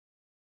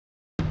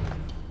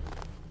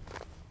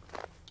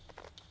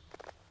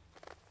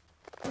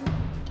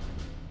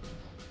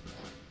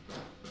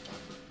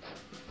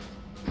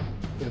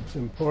It's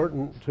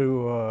important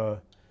to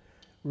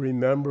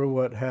remember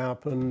what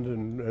happened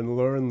and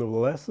learn the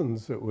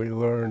lessons that we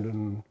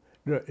learned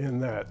in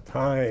that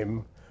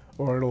time,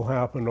 or it'll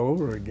happen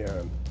over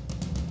again.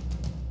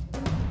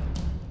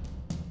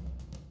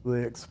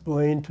 They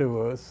explained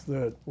to us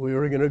that we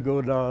were going to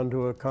go down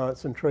to a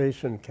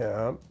concentration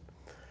camp,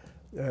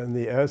 and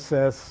the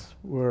SS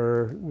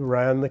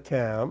ran the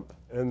camp,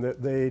 and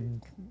that they'd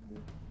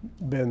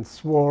been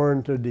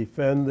sworn to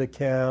defend the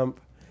camp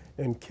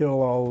and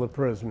kill all the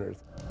prisoners.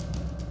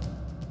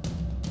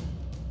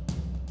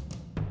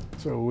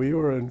 So we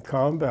were in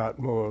combat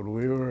mode.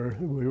 We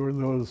were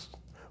those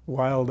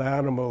wild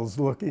animals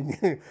looking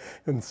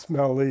and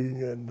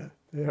smelling and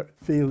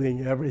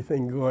feeling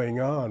everything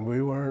going on.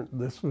 We weren't,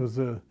 this was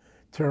a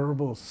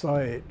terrible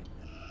sight.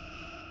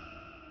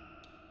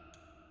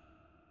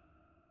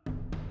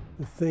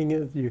 The thing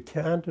is, you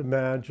can't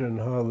imagine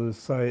how the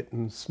sight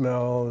and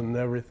smell and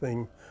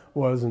everything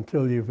was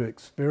until you've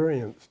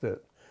experienced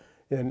it.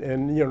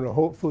 And you know,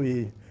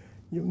 hopefully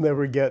you'll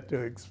never get to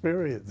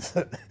experience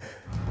it.